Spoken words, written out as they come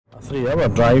3-hour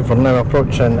drive. We're now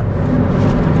approaching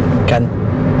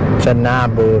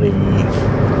Kanchanabury,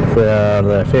 where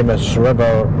the famous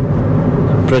river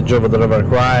bridge over the River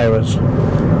Kwai was.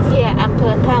 Yeah, อำเภ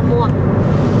อท่าม่วง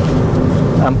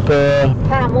อำเภอ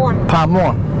ท่าม่วง ท่าม่ว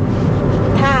ง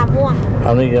ท่าม่วง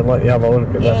I'll need to let you have a look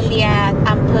at this. เรีย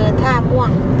อำเภอท่าม่วง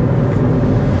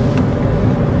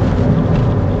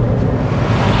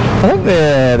I think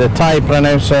the Thai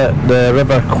pronounce it the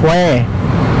River Kwai.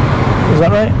 Is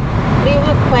that right?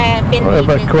 River Kwai เป็นอีกหนึ่ง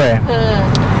River Kwai. อำเภอ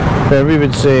But we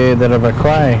would say the River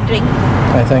Kwai, Drink.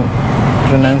 I think,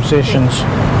 pronunciations.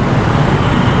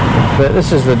 But this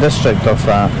is the district of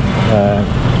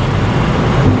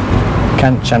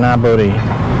Kanchanabury.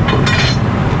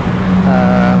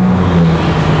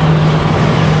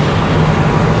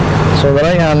 So the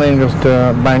right hand lane goes to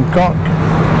Bangkok,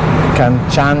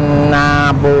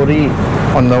 Kanchanabury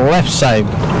on the left side.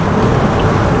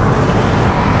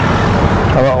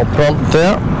 A little prompt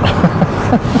there.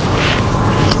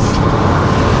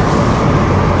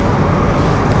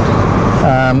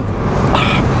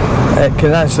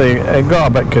 It got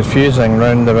a bit confusing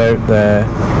round about the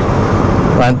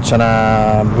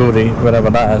Kanchanabury, wherever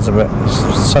that is. It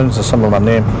sounds a similar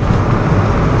name,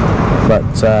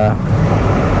 but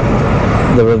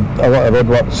there were a lot of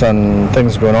roadworks and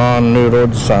things going on, new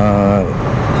roads,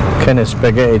 kind of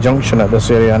spaghetti junction at this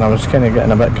area, and I was kind of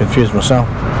getting a bit confused myself.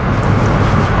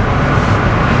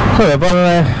 However, I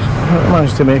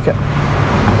managed to make it.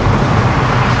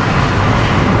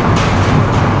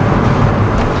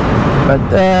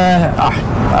 But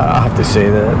I have to say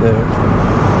that the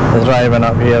driving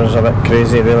up here is a bit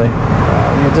crazy, really.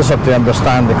 You just have to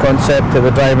understand the concept of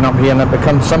the driving up here, and it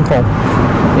becomes simple.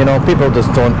 You know, people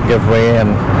just don't give way,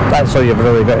 and that's all you've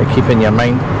really got to keep in your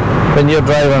mind. When you're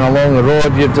driving along the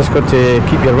road, you've just got to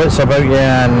keep your wits about you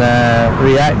and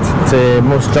react to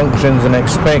most junctions and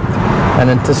expect and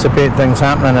anticipate things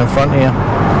happening in front of you.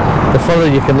 The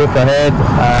further you can look ahead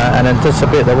and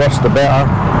anticipate the worst, the better.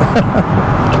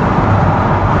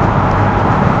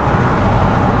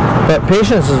 But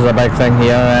patience is a big thing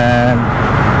here.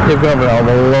 You've got to have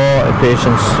a lot of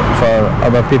patience for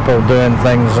other people doing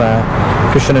things,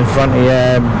 pushing in front of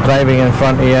you, driving in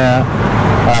front of you.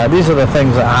 These are the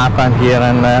things that happen here,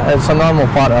 and it's a normal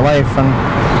part of life. And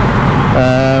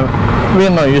we're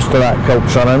not used to that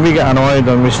culture, and we get annoyed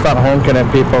when we start honking at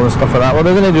people and stuff like that. Well,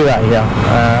 they're going to do that here.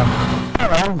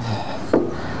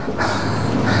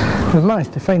 We've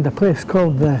managed to find a place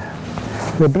called the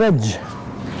Bridge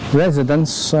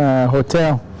Residence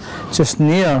Hotel, just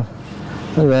near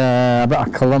about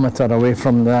a kilometre away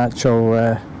from the actual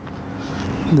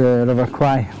the River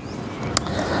Kwai.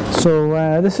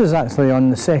 So this is actually on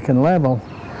the second level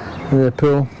of the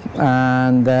pool,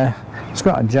 and it's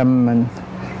got a gym and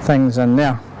things in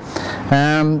there.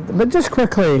 But just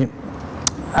quickly,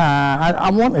 I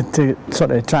wanted to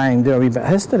sort of try and do a wee bit of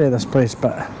history of this place,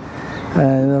 but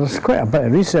there's quite a bit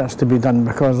of research to be done,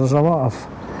 because there's a lot of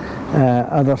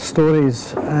other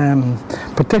stories,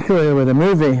 particularly with the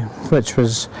movie, which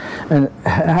was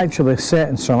actually set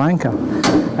in Sri Lanka,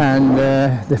 and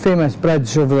the famous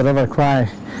bridge over the River Kwai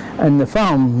in the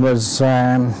film was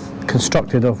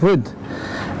constructed of wood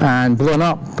and blown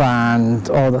up and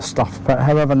all this stuff. But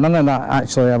however, none of that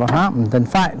actually ever happened. In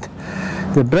fact,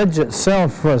 the bridge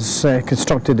itself was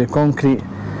constructed of concrete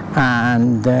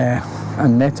and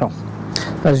metal,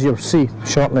 as you'll see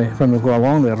shortly when we go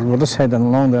along there. We're just heading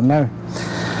along there now.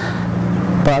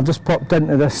 But I've just popped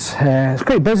into this, it's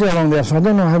quite busy along there, so I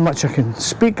don't know how much I can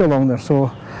speak along there.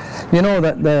 So, you know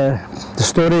that the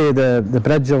story of the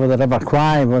bridge over the River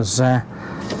Kwai was, the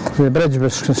bridge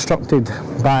was constructed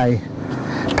by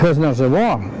prisoners of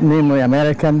war, namely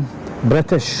American,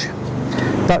 British,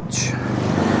 Dutch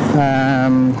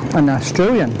and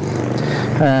Australian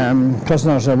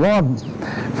prisoners of war,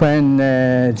 when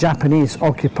Japanese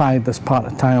occupied this part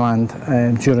of Thailand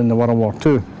during the World War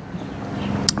II.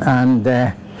 And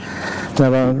they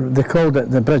called it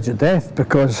the Bridge of Death,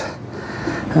 because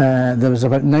there was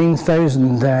about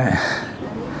 9,000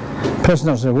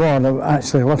 prisoners of war that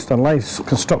actually lost their lives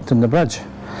constructing the bridge,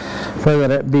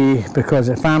 whether it be because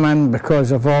of famine,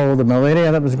 because of all the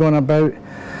malaria that was going about,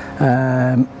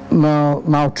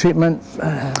 maltreatment.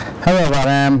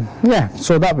 However, yeah,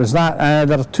 so that was that.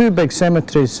 There are two big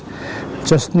cemeteries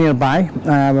just nearby.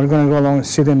 We're going to go along and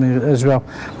see them as well,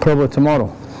 probably tomorrow.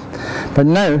 But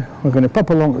now we're going to pop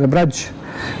along to the bridge.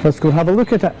 Let's go have a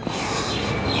look at it.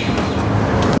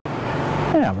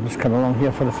 Yeah, we'll just come along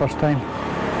here for the first time.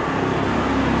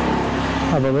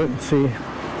 Have a look and see.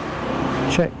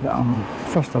 Check that.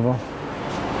 First of all,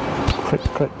 click,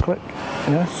 click, click.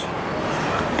 Yes.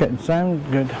 Getting sound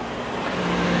good.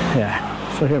 Yeah.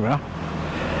 So here we are.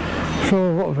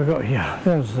 So what have we got here?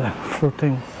 There's the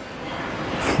floating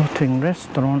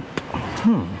restaurant.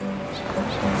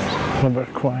 River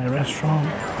Kwai restaurant.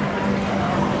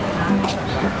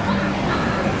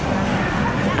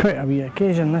 Quite a wee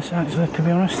occasion this actually, to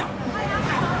be honest.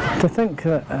 To think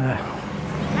that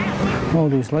all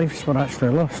these lives were actually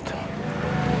lost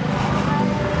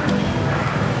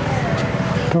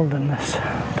building this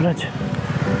bridge.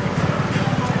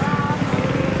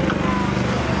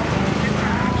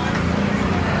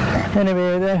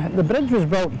 Anyway, the bridge was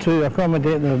built to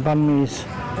accommodate the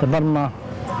Burma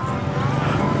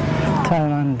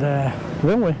Thailand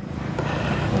railway,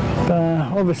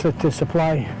 obviously to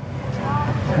supply.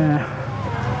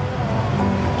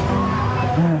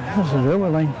 There's the railway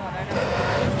line.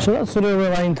 So that's the railway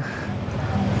line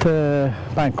to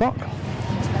Bangkok.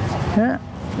 Yeah,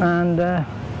 and of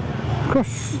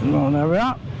course, well, there we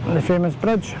are, the famous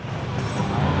bridge.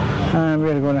 And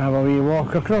we're going to have a wee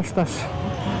walk across this.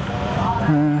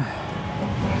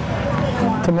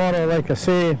 Tomorrow, like I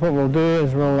say, what we'll do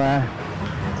is we will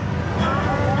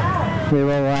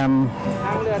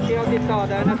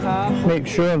make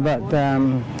sure that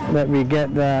that we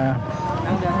get the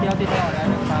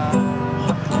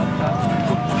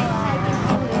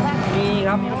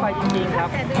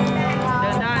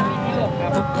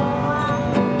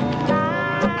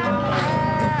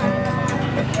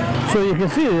So you can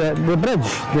see that the bridge,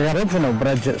 the original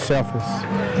bridge itself is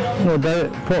no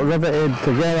doubt put riveted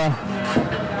together,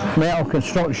 metal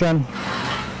construction,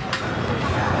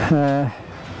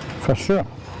 for sure.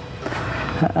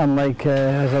 And like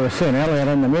as I was saying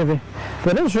earlier in the movie,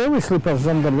 there is railway sleepers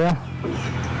under there,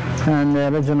 and the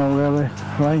original railway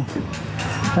line.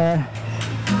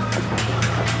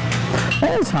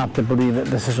 It is hard to believe that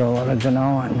this is all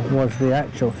original and was the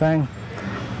actual thing.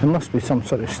 There must be some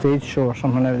sort of stage show or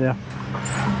something out there.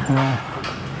 I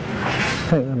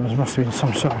think there must have been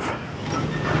some sort of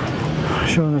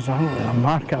show. There's a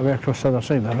market away across the other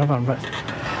side of the river, but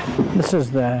this is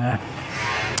the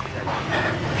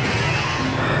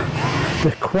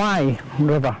Kwai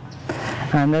River,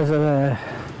 and there's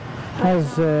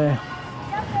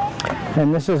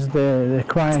and this is the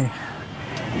Kwai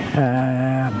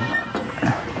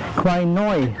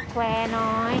Noi.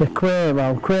 The Kwai,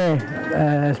 well, Kwai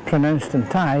is pronounced in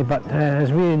Thai, but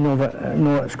as we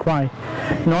know it's Kwai.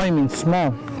 Noi means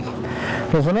small.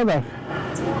 There's another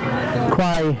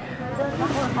Kwai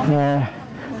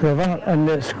river, and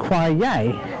it's Kwai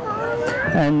Yai,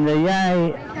 and the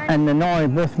Yai and the Noi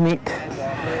both meet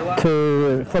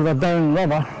to further down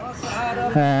river.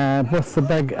 Both the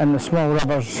big and the small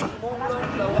rivers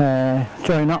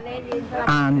join up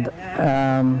and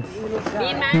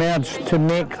merge to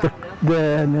make the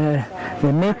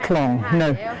Mekong.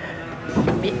 Now,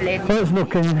 let's not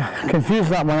confuse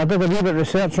that one. I did a wee bit of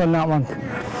research on that one.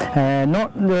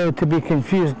 Not to be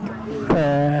confused,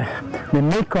 the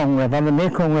Mekong River,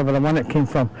 the one that came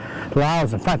from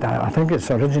Laos. In fact, I think it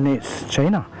originates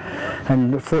China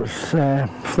and flows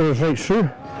right through.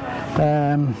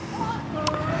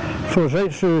 Flows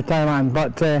right through Thailand,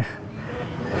 but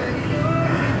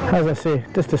as I say,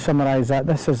 just to summarise that,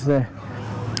 this is the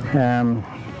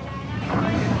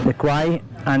Kwai,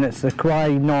 and it's the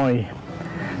Kwai Noi.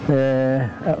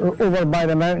 Over by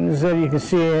the mountains there, you can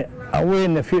see it away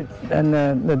in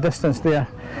the distance there.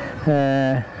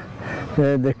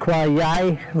 The Kwai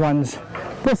Yai runs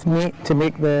both meet to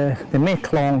make the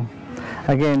Mekong.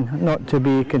 Again, not to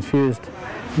be confused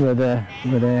with the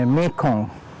Mekong.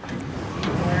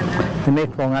 The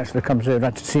Mekong actually comes out of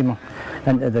Ratchasima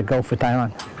into the Gulf of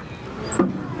Thailand.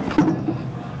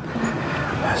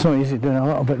 It's not easy doing a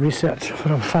little bit of research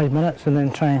for 5 minutes and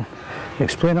then try and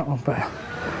explain it all, but I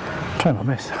try my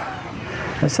best.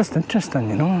 It's just interesting,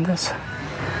 you know, to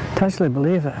actually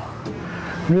believe that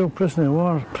real prisoners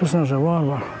of war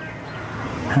were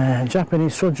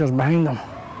Japanese soldiers behind them.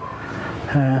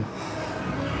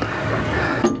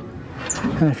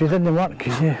 And if you didn't work,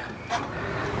 you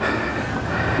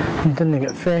didn't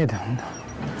get fed.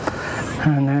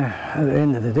 And at the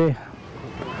end of the day,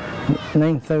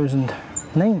 9,000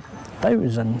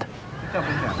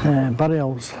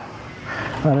 burials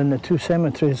are in the two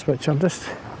cemeteries, which are just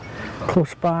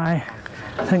close by,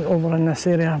 I think over in this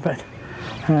area, but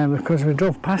because we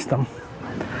drove past them,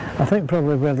 I think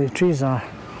probably where the trees are,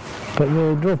 but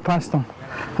we drove past them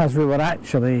as we were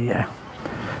actually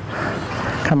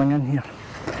coming in here.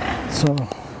 So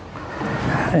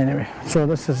anyway, so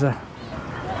this is a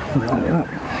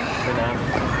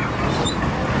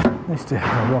nice to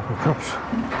have a walk across.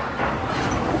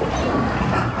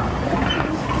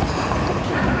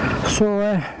 So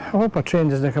I hope our train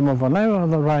doesn't come over now,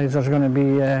 otherwise there's going to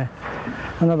be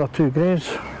another 2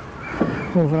 graves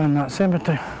over in that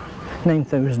cemetery.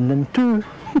 9,002.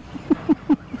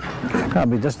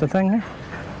 That'll be just a thing, eh?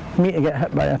 Me to get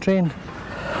hit by a train.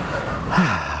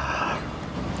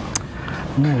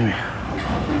 Anyway.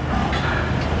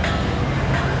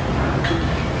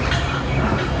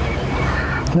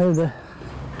 Now the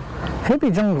heavy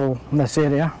jungle in this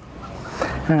area,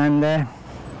 and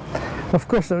of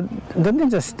course it didn't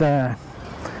just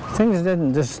things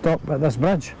didn't just stop at this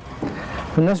bridge.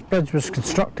 When this bridge was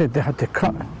constructed, they had to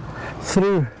cut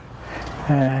through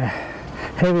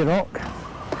heavy rock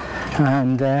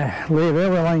and lay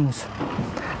railway lines.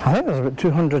 I think there's about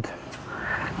 200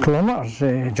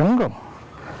 kilometres jungle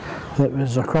that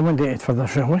was accommodated for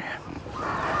this railway.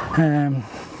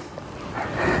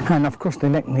 And of course they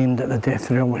nicknamed it the Death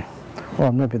Railway,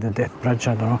 or maybe the Death Bridge,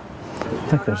 I don't know. I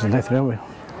think it was the Death Railway.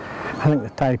 I think the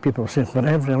Thai people said for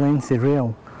every lengthy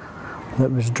rail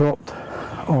that was dropped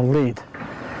or laid,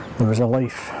 there was a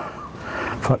life.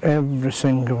 For every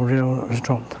single rail that was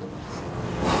dropped.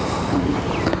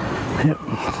 Yep.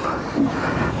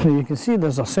 Now you can see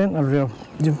there's a centre rail.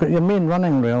 You've got your main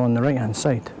running rail on the right hand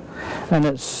side, and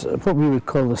it's what we would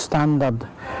call the standard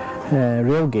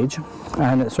rail gauge,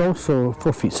 and it's also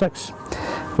 4 feet 6,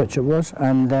 which it was,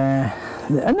 and the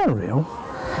inner rail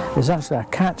is actually a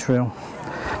catch rail,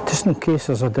 just in case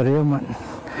there's a derailment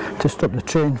to stop the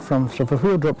train from, so if a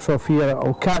wheel drops off here,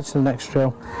 it'll catch the next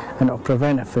rail and it'll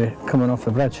prevent it from coming off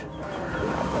the bridge.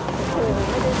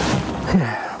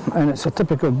 Yeah, and it's a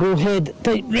typical bullhead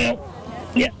type rail.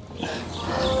 Yeah.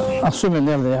 Assuming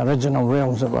they're the original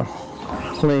rails that were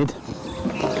laid.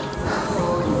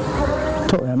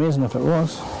 Totally amazing if it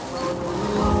was.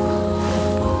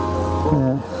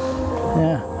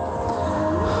 Yeah.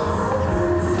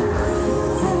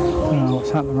 Oh,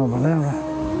 what's happening over there?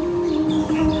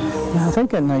 Yeah, I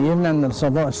think in the evening there's a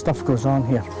lot of stuff goes on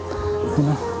here, you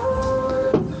know.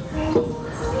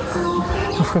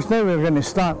 Of course now we're going to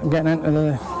start getting into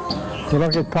the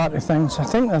rugged part of things. I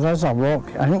think there is a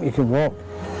walk. I think you can walk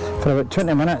for about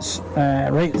 20 minutes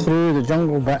right through the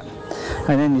jungle bit,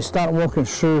 and then you start walking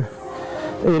through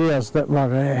areas that were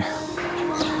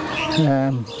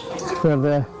where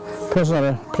the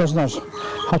prisoners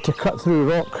had to cut through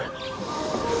rock.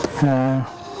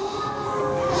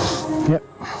 Yep.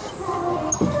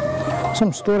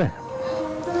 Some story.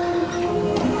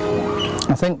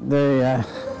 I think the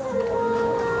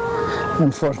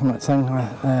unfortunate thing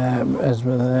is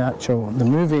with the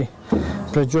movie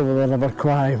bridge over the River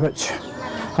Kwai, which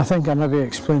I think I maybe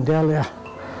explained earlier.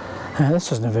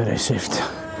 This isn't very safe.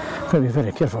 You've got to be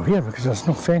very careful here because there's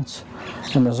no fence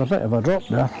and there's a bit of a drop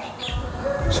there,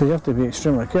 so you have to be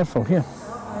extremely careful here.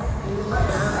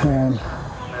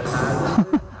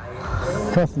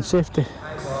 Health and safety.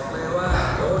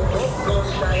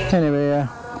 Anyway,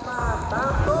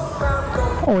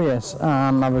 oh yes,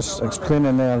 I was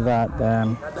explaining there that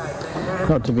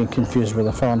not to be confused with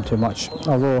the film too much,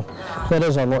 although there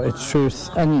is a lot of truth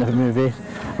in the movie.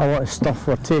 A lot of stuff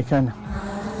were taken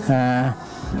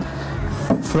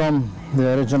from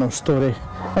the original story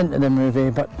into the movie,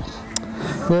 but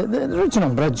the original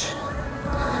bridge,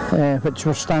 which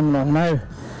we're standing on now,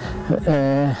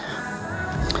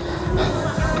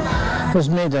 was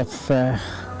made of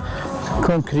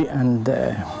concrete and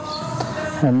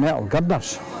metal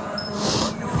girders.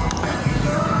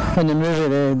 In the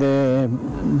movie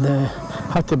they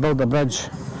had to build a bridge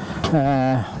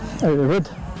out of wood,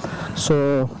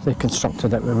 so they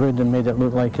constructed it with wood and made it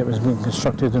look like it was being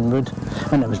constructed in wood,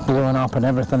 and it was blowing up and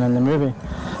everything in the movie.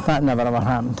 That never ever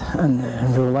happened in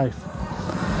real life.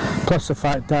 Plus the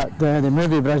fact that the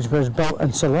movie bridge was built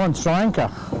in Ceylon, Sri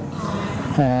Lanka,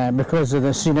 because of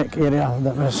the scenic area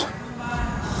that was.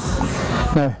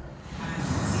 Now,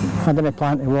 I didn't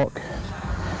plan to walk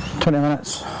 20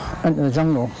 minutes into the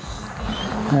jungle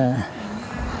at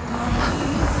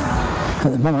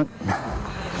the moment.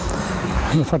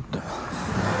 We've had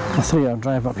a 3-hour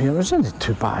drive up here. It wasn't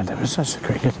too bad, it was actually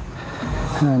quite good.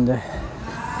 And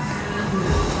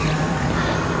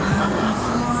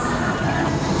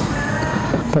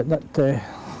but that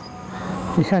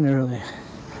you can't really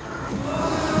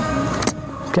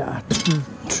get a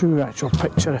true actual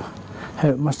picture of how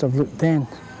it must have looked then,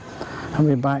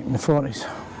 way back in the 40s,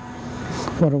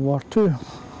 World War II.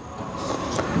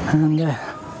 And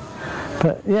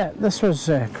but yeah, this was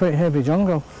quite heavy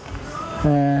jungle,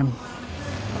 and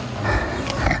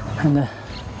the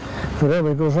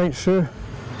railway goes right through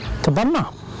to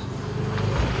Burma.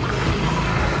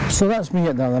 So that's me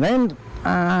at the other end,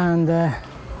 and the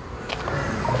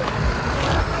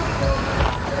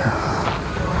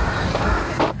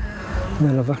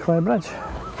River Kwai Bridge.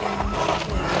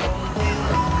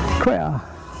 Quite a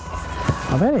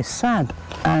a very sad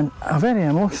and a very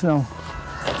emotional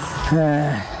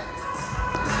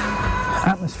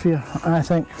atmosphere, I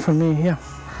think, for me here.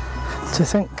 To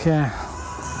think that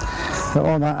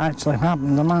all that actually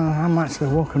happened, I'm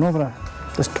actually walking over it.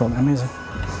 Just totally amazing.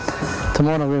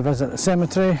 Tomorrow we visit the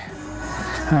cemetery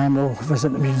and we'll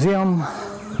visit the museum,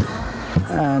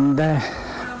 and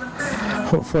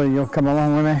hopefully you'll come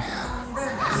along with me.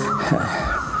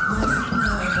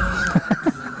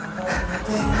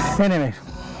 Anyway,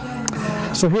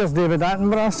 so here's David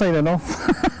Attenborough signing off.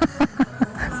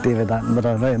 David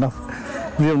Attenborough, right enough.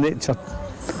 Real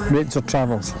nature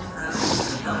travels.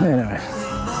 Anyway,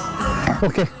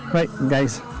 okay, right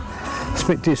guys,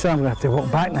 speak to you soon. I'm going to have to walk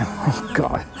back now. Oh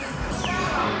God.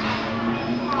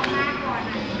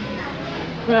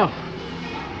 Well,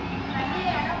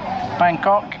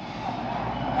 Bangkok,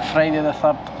 Friday the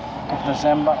 3rd of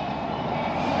December.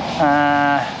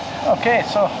 Okay,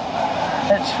 so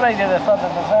it's Friday the 3rd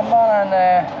of December and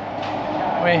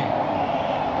we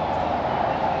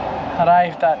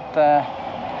arrived at the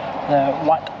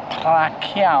Wat Phra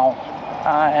Kiao.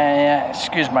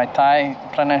 Excuse my Thai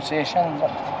pronunciation,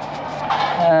 but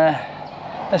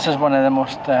this is one of the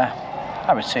most,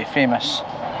 I would say, famous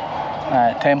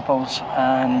temples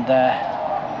and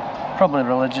probably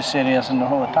religious areas in the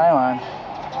whole of Thailand.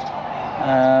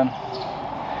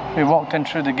 We walked in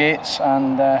through the gates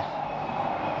and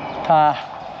Ta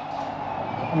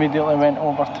immediately went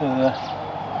over to the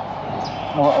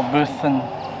little booth and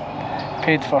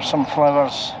paid for some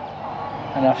flowers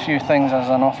and a few things as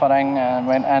an offering, and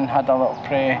went in, had a little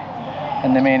pray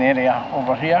in the main area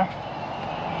over here,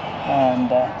 and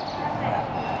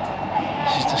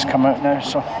she's just come out now,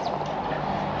 so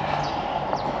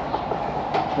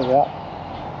there we are.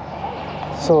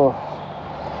 So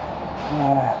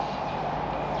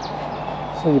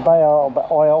so you buy a little bit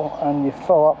of oil and you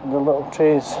fill up the little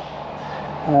trays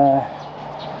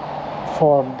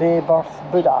for day birth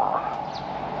Buddha.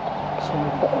 So we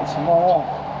put in some oil.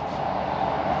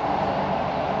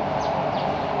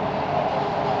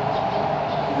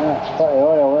 Yeah, plenty of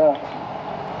oil there.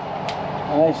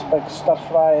 A nice big stir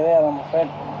fry there, I'm afraid.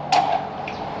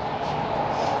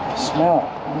 Smell it.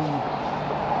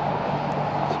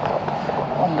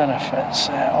 Wonder if it's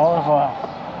olive oil.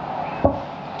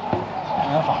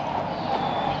 Whatever.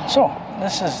 So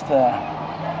this is the,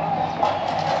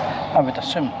 I would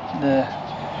assume, the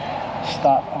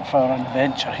start of our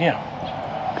adventure here.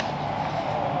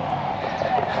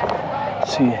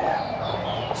 See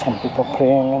some people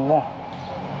praying in there.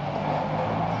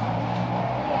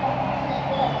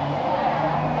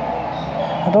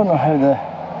 I don't know how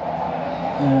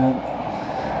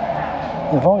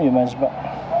the volume is, but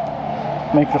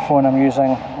microphone I'm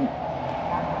using,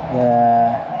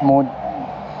 the mode,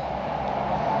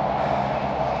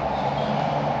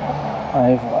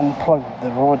 I've unplugged the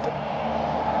Rode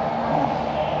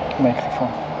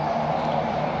microphone.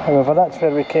 However, that's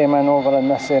where we came in over in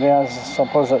this area. I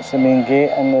suppose it's the main gate,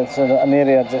 and it's an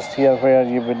area just here where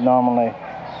you would normally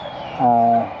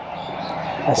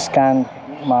scan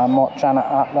my Mort Janet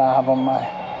app that I have on my...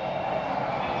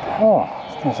 Oh,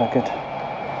 there's a good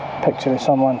picture of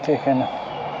someone taking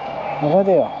a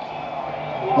video.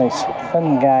 Nice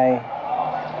thin guy.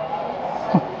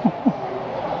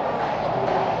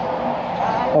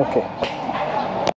 Okay.